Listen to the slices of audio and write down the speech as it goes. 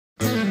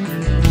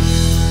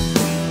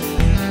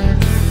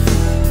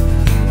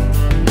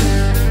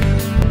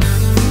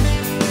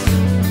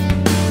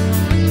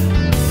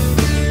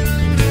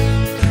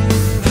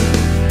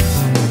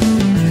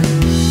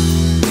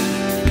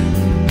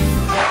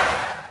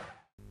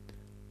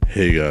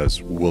Hey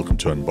guys, welcome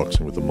to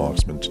Unboxing with the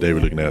Marxman. Today we're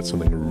looking at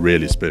something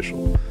really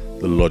special,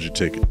 the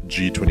Logitech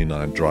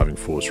G29 Driving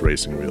Force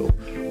racing wheel.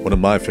 One of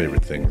my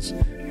favorite things.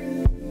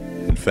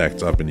 In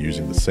fact, I've been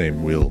using the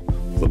same wheel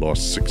for the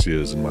last 6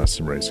 years in my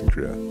sim racing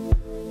career.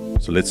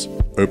 So let's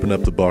open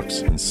up the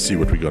box and see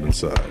what we got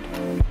inside.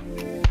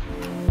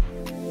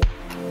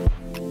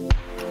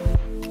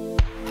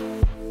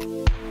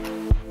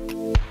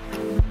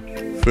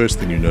 First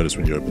thing you notice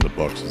when you open the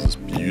box is this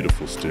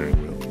beautiful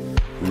steering wheel.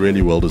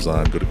 Really well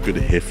designed, got a good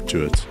heft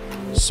to it,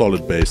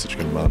 solid base that you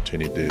can mount to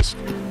any desk.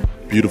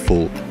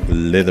 Beautiful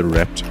leather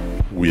wrapped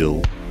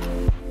wheel,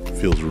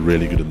 feels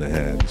really good in the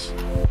hands.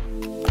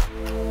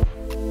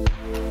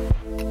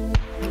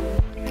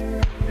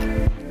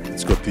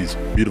 It's got these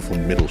beautiful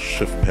metal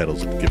shift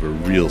paddles that give a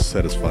real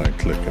satisfying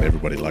click, and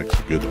everybody likes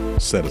a good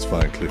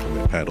satisfying click on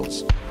their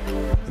paddles.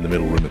 And the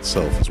metal rim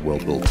itself is well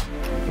built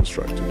and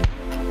constructed.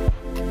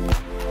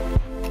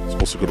 It's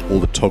also got all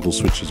the toggle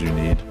switches you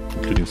need,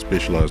 including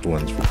specialized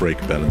ones for brake,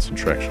 balance and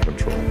traction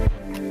control.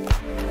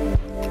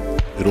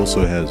 It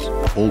also has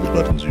all the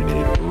buttons you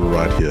need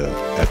right here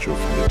at your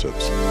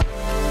fingertips.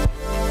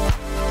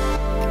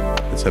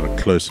 Let's have a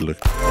closer look.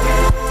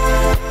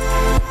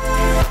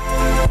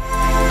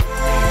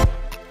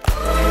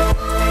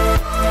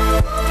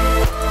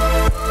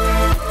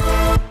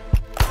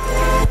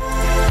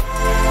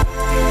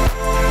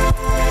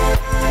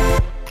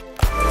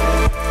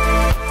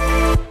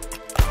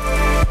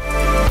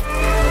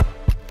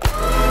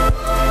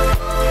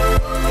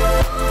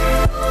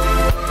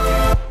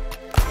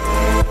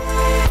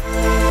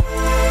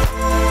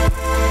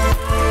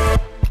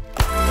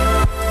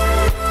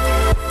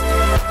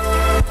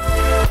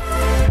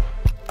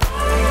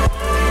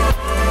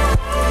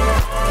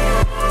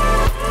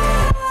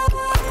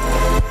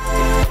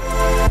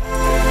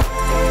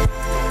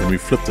 When we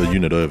flip the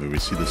unit over, we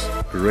see this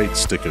great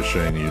sticker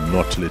showing you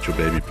not to let your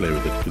baby play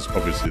with it, because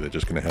obviously they're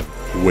just going to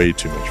have way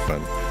too much fun.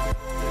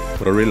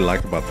 What I really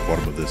like about the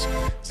bottom of this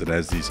is it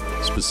has these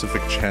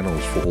specific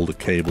channels for all the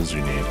cables you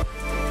need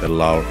that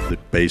allow the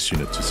base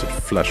unit to sit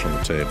flush on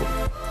the table.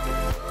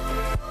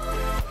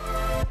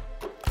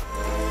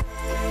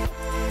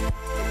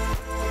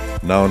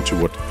 Now onto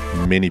what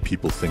many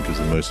people think is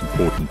the most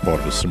important part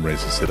of a sim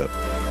racing setup,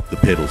 the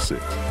pedal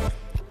set.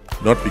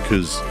 Not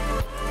because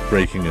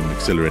braking and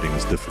accelerating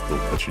is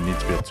difficult, but you need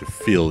to be able to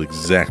feel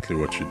exactly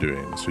what you're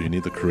doing. So you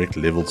need the correct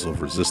levels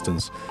of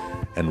resistance,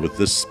 and with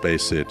this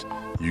space set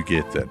you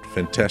get that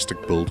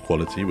fantastic build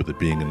quality, with it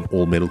being an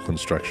all metal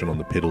construction on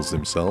the pedals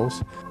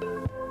themselves.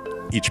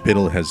 Each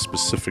pedal has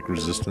specific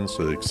resistance,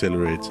 so the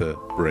accelerator,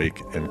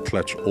 brake and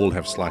clutch all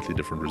have slightly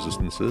different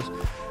resistances.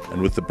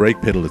 And with the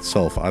brake pedal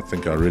itself, I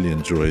think I really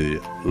enjoy the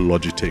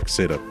Logitech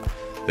setup.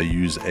 They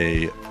use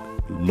a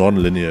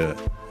non-linear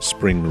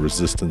spring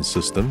resistance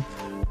system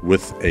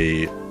with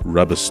a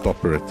rubber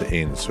stopper at the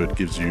end, so it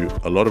gives you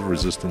a lot of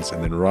resistance,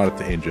 and then right at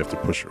the end you have to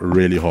push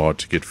really hard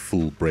to get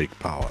full brake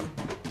power.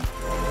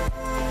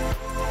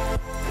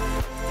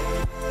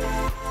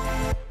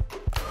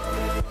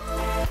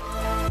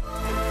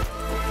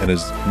 And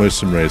as most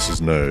sim racers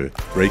know,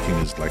 braking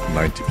is like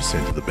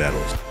 90% of the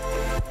battles.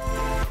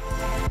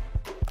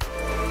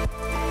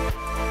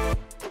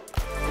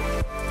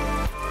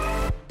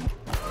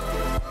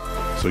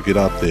 So get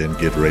out there and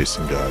get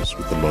racing, guys,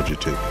 with the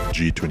Logitech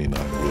G29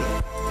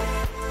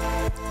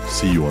 wheel.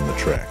 See you on the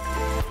track.